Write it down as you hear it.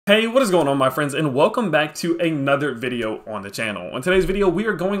Hey, what is going on, my friends, and welcome back to another video on the channel. In today's video, we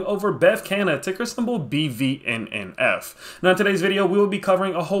are going over Bevcanna, ticker symbol BVNNF. Now, in today's video, we will be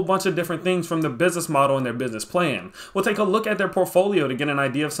covering a whole bunch of different things from their business model and their business plan. We'll take a look at their portfolio to get an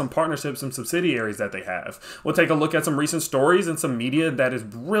idea of some partnerships and subsidiaries that they have. We'll take a look at some recent stories and some media that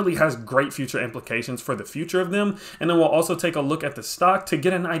really has great future implications for the future of them. And then we'll also take a look at the stock to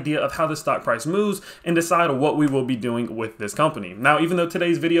get an idea of how the stock price moves and decide what we will be doing with this company. Now, even though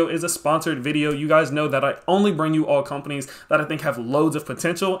today's video is a sponsored video, you guys know that I only bring you all companies that I think have loads of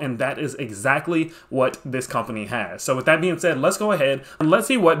potential, and that is exactly what this company has. So with that being said, let's go ahead and let's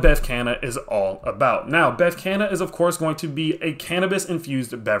see what Bevcanna is all about. Now, Bevcanna is of course going to be a cannabis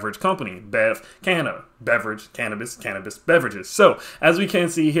infused beverage company. Bevcanna, beverage, cannabis, beverages. So as we can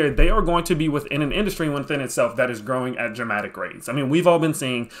see here, they are going to be within an industry within itself that is growing at dramatic rates. I mean, we've all been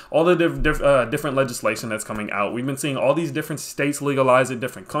seeing all the different legislation that's coming out. We've been seeing all these different states legalize it,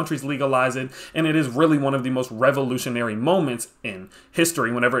 different countries legalize it, and it is really one of the most revolutionary moments in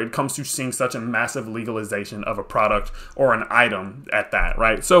history whenever it comes to seeing such a massive legalization of a product or an item at that,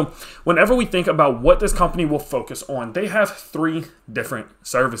 right? So whenever we think about what this company will focus on, they have three different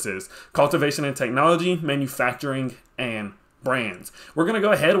services: cultivation and technology, manufacturing, and brands. We're going to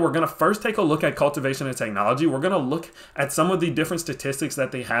go ahead. We're going to first take a look at cultivation and technology. We're going to look at some of the different statistics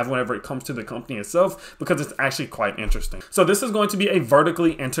that they have whenever it comes to the company itself, because it's actually quite interesting. So this is going to be a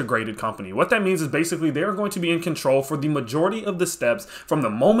vertically integrated company. What that means is basically they're going to be in control for the majority of the steps from the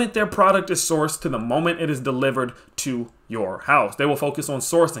moment their product is sourced to the moment it is delivered to your house. They will focus on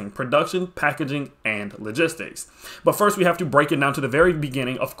sourcing, production, packaging, and logistics. But first, we have to break it down to the very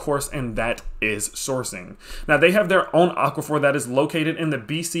beginning, of course, and that is sourcing. Now, they have their own aquifer that is located in the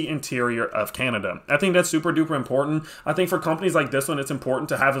BC interior of Canada. I think that's super duper important. I think for companies like this one, it's important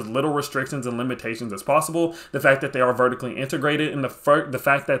to have as little restrictions and limitations as possible. The fact that they are vertically integrated and the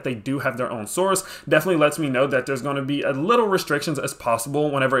fact that they do have their own source definitely lets me know that there's going to be as little restrictions as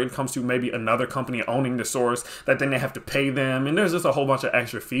possible whenever it comes to maybe another company owning the source, that then they have to pay them, and there's just a whole bunch of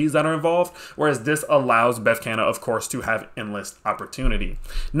extra fees that are involved, whereas this allows Bevcanna, of course, to have endless opportunity.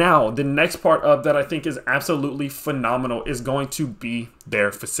 Now, the next part of that I think is absolutely phenomenal is going to be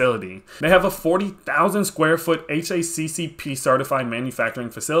their facility. They have a 40,000 square foot HACCP certified manufacturing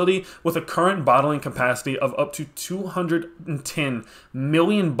facility with a current bottling capacity of up to 210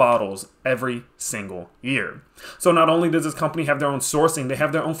 million bottles every single year. So not only does this company have their own sourcing, they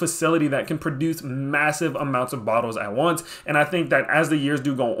have their own facility that can produce massive amounts of bottles at once. And I think that as the years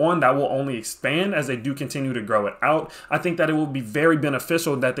do go on, that will only expand as they do continue to grow it out. I think that it will be very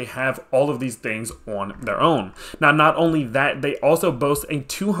beneficial that they have all of these things on their own. Now, not only that, they also boast a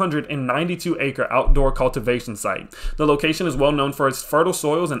 292 acre outdoor cultivation site. The location is well known for its fertile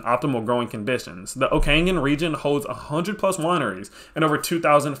soils and optimal growing conditions. The Okanagan region holds 100 plus wineries and over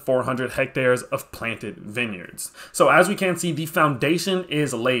 2,400 hectares of planted vineyards. So as we can see, the foundation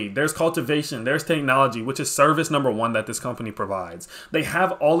is laid. There's cultivation, there's technology, which is service number one that this company provides. They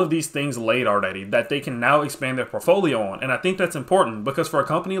have all of these things laid already that they can now expand their portfolio on. And I think that's important because for a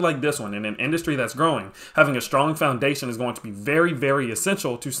company like this one in an industry that's growing, having a strong foundation is going to be very, very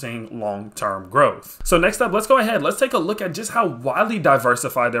essential to seeing long-term growth. So next up, let's go ahead. Let's take a look at just how widely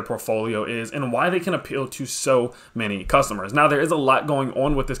diversified their portfolio is and why they can appeal to so many customers. Now, there is a lot going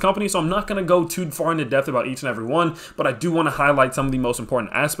on with this company, so I'm not going to go too far into depth about each and every one, but I do want to highlight some of the most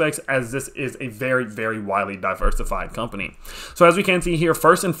important aspects as this is a very, very widely diversified company. So as we can see here,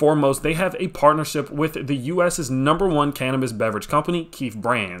 first and foremost, they have a partnership with the US's #1 cannabis beverage company, Keef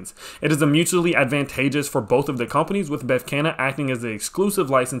Brands. It is a mutually advantageous for both of the companies, with Bevcanna acting as the exclusive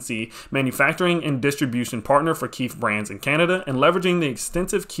licensee, manufacturing, and distribution partner for Keef Brands in Canada, and leveraging the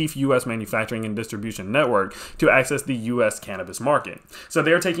extensive Keef US manufacturing and distribution network to access the US cannabis market. So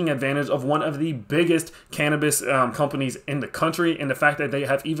they're taking advantage of one of the biggest cannabis companies in the country, and the fact that they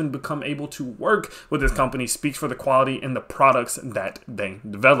have even become able to work with this company speaks for the quality in the products that they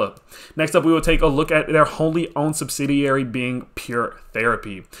develop. Next up, we will take a look at their wholly owned subsidiary being Pure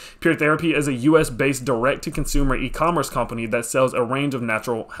Therapy. Pure Therapy is a US-based direct-to-consumer e-commerce company that sells a range of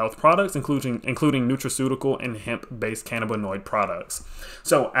natural health products, including nutraceutical and hemp-based cannabinoid products.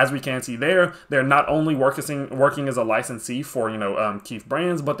 So as we can see there, they're not only working as a licensee for Keef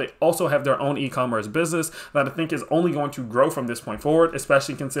Brands, but they also have their own e-commerce business that I think is only going to grow from this point forward,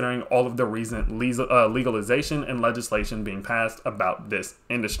 especially considering all of the recent legalization legalization and legislation being passed about this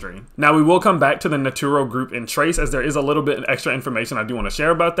industry. Now we will come back to the Naturo Group and Trace, as there is a little bit of extra information I do want to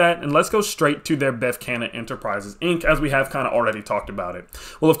share about that, and let's go straight to their Bevcanna Enterprises Inc., as we have kind of already talked about it.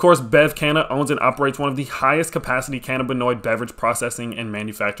 Well, of course, Bevcanna owns and operates one of the highest capacity cannabinoid beverage processing and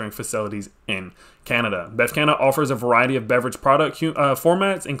manufacturing facilities in Canada. Bevcanna offers a variety of beverage product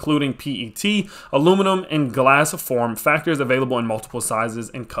formats, including PET, aluminum, and glass form factors available in multiple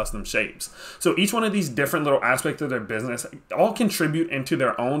sizes and custom shapes. So each one of these different little aspects of their business all contribute into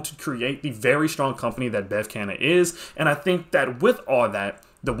their own to create the very strong company that Bevcanna is. And I think that with all that,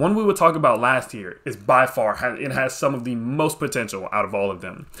 the one we would talk about last year is by far, it has some of the most potential out of all of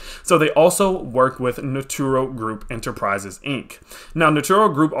them. So they also work with Naturo Group Enterprises Inc. Now,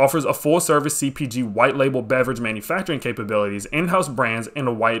 Naturo Group offers a full-service CPG white label beverage manufacturing capabilities, in-house brands,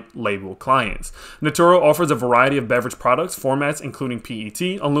 and white label clients. Naturo offers a variety of beverage products, formats, including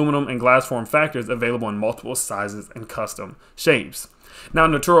PET, aluminum, and glass form factors available in multiple sizes and custom shapes. Now,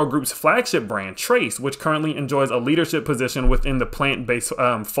 Naturo Group's flagship brand, Trace, which currently enjoys a leadership position within the plant-based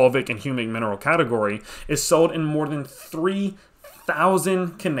fulvic and humic mineral category, is sold in more than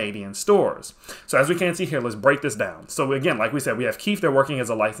 3,000 Canadian stores. So as we can see here, let's break this down. So again, like we said, we have Keith. They're working as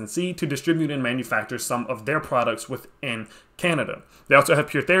a licensee to distribute and manufacture some of their products within Canada. They also have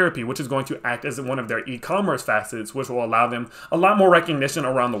Pure Therapy, which is going to act as one of their e-commerce facets, which will allow them a lot more recognition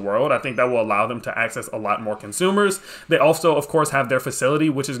around the world. I think that will allow them to access a lot more consumers. They also, of course, have their facility,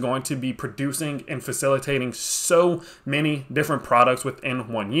 which is going to be producing and facilitating so many different products within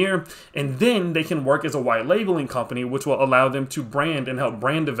 1 year. And then they can work as a white labeling company, which will allow them to brand and help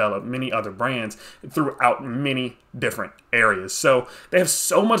brand develop many other brands throughout many different areas. So they have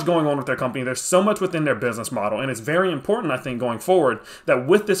so much going on with their company. There's so much within their business model. And it's very important, I think, going forward, that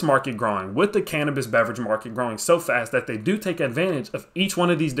with this market growing, with the cannabis beverage market growing so fast, that they do take advantage of each one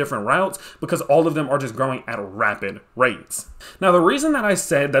of these different routes, because all of them are just growing at rapid rates. Now, the reason that I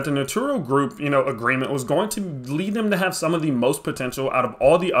said that the Naturo Group, agreement was going to lead them to have some of the most potential out of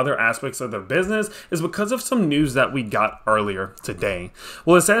all the other aspects of their business is because of some news that we got earlier today.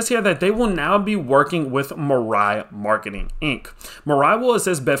 Well, it says here that they will now be working with Mirai Marketing Inc. Mirai will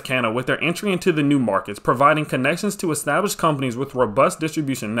assist Bevcanna with their entry into the new markets, providing connections to established companies with robust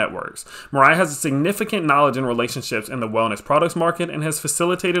distribution networks. Mirai has a significant knowledge and relationships in the wellness products market and has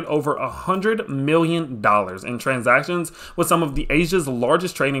facilitated over $100 million in transactions with some of Asia's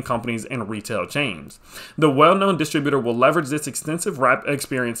largest trading companies and retail chains. The well-known distributor will leverage this extensive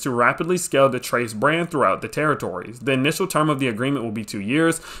experience to rapidly scale the Trace brand throughout the territories. The initial term of the agreement will be 2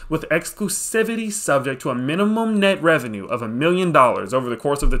 years, with exclusivity subject to a minimum net revenue of $1 million over the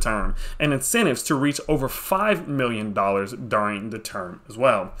course of the term, and incentives to reach over $5 million during the term as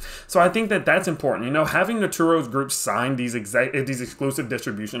well. So I think that that's important. Having Naturo's group sign these exclusive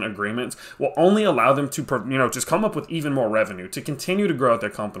distribution agreements will only allow them to, just come up with even more revenue to continue to grow out their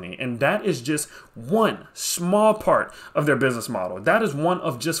company. And that is just one small part of their business model. That is one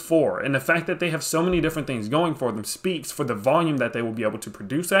of just 4. And the fact that they have so many different things going for them speaks for the volume that they will be able to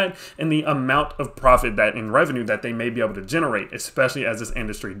produce at and the amount of profit that in revenue that they may be able to generate, especially as this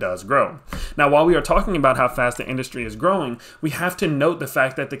industry does grow. Now, while we are talking about how fast the industry is growing, we have to note the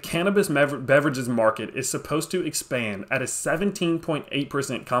fact that the cannabis beverages market is supposed to expand at a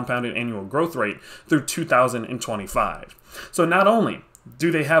 17.8% compounded annual growth rate through 2025. So not only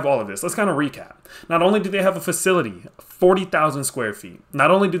do they have all of this, let's kind of recap. Not only do they have a facility, 40,000 square feet. Not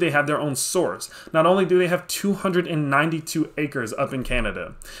only do they have their own source. Not only do they have 292 acres up in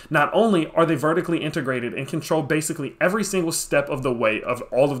Canada. Not only are they vertically integrated and control basically every single step of the way of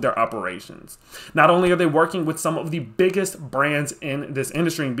all of their operations. Not only are they working with some of the biggest brands in this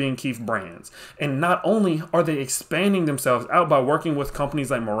industry, being Keith brands. And not only are they expanding themselves out by working with companies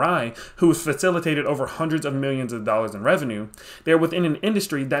like Mirai, who has facilitated over hundreds of millions of dollars in revenue, they're within an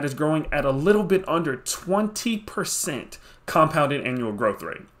industry that is growing at a little bit under 20% compounded annual growth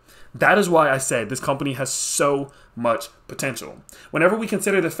rate. That is why I said this company has so much potential. Whenever we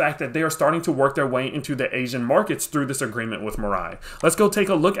consider the fact that they are starting to work their way into the Asian markets through this agreement with Mirai, let's go take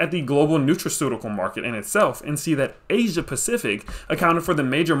a look at the global nutraceutical market in itself and see that Asia Pacific accounted for the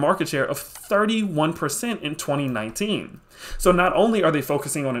major market share of 31% in 2019. So not only are they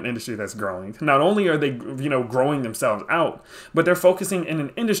focusing on an industry that's growing, not only are they growing themselves out, but they're focusing in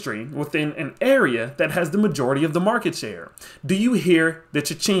an industry within an area that has the majority of the market share. Do you hear the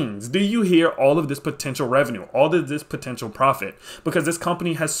cha-chings? Do you hear all of this potential revenue, all of does this potential profit? Because this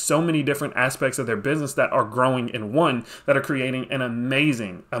company has so many different aspects of their business that are growing in one, that are creating an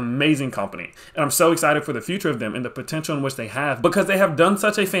amazing, amazing company. And I'm so excited for the future of them and the potential in which they have, because they have done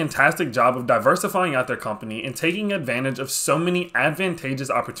such a fantastic job of diversifying out their company and taking advantage of so many advantageous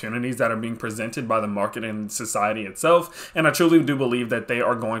opportunities that are being presented by the market and society itself. And I truly do believe that they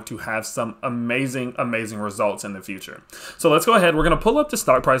are going to have some amazing, amazing results in the future. So let's go ahead. We're going to pull up the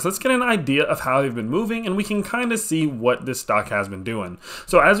stock price. Let's get an idea of how they've been moving, and we can kind of see what this stock has been doing.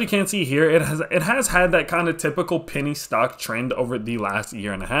 So as we can see here, it has had that kind of typical penny stock trend over the last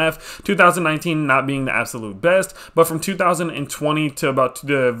year and a half. 2019 not being the absolute best, but from 2020 to about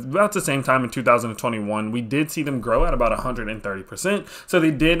the same time in 2021, we did see them grow at about 130%. So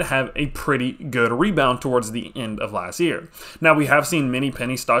they did have a pretty good rebound towards the end of last year. Now we have seen many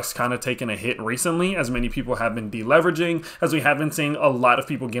penny stocks kind of taking a hit recently, as many people have been deleveraging, as we have been seeing a lot of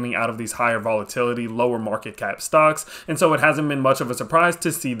people getting out of these higher volatility, lower market cap stocks. And so it hasn't been much of a surprise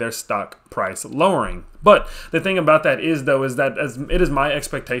to see their stock price lowering. But the thing about that is, though, is that it is my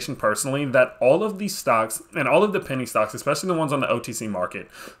expectation personally that all of these stocks and all of the penny stocks, especially the ones on the OTC market,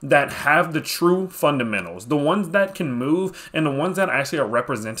 that have the true fundamentals, the ones that can move and the ones that actually are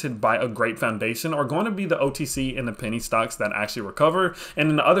represented by a great foundation, are going to be the OTC and the penny stocks that actually recover. And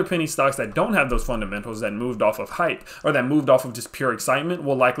then the other penny stocks that don't have those fundamentals, that moved off of hype or that moved off of just pure excitement,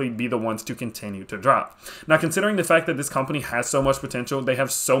 will likely be the ones to continue to drop. Now, considering the fact that this company has so much potential, they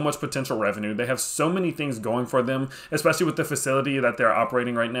have so much potential revenue, they have so many things going for them, especially with the facility that they're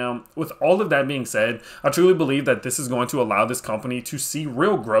operating right now. With all of that being said, I truly believe that this is going to allow this company to see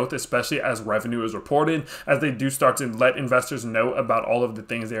real growth, especially as revenue is reported, as they do start to let investors know about all of the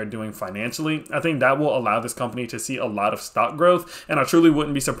things they are doing financially. I think that will allow this company to see a lot of stock growth, and I truly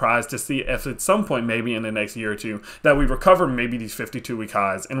wouldn't be surprised to see if at some point, maybe in the next year or two, that we recover maybe these 52-week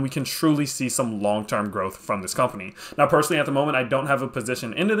highs and we can truly see some long-term growth from this company. Now, personally, at the moment, I don't have a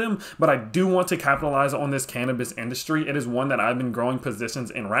position into them, but I do want to capitalize on this cannabis industry. It is one that I've been growing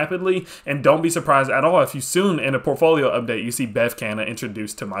positions in rapidly, and don't be surprised at all if you soon in a portfolio update you see Bevcanna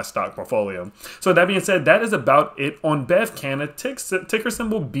introduced to my stock portfolio. So that being said, that is about it on Bevcanna, ticker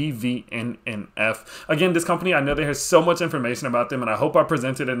symbol BVNNF. Again, this company, I know there is so much information about them, and I hope I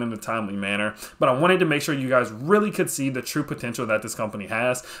presented it in a timely manner, but I wanted to make sure you guys really could see the true potential that this company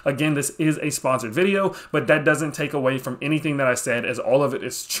has. Again, this is a sponsored video, but that doesn't take away from anything that I said, as all of it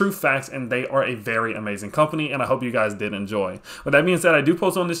is true facts, and they are a very amazing company, and I hope you guys did enjoy. With that being said, I do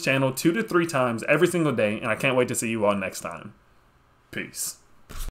post on this channel 2 to 3 times every single day, and I can't wait to see you all next time. Peace.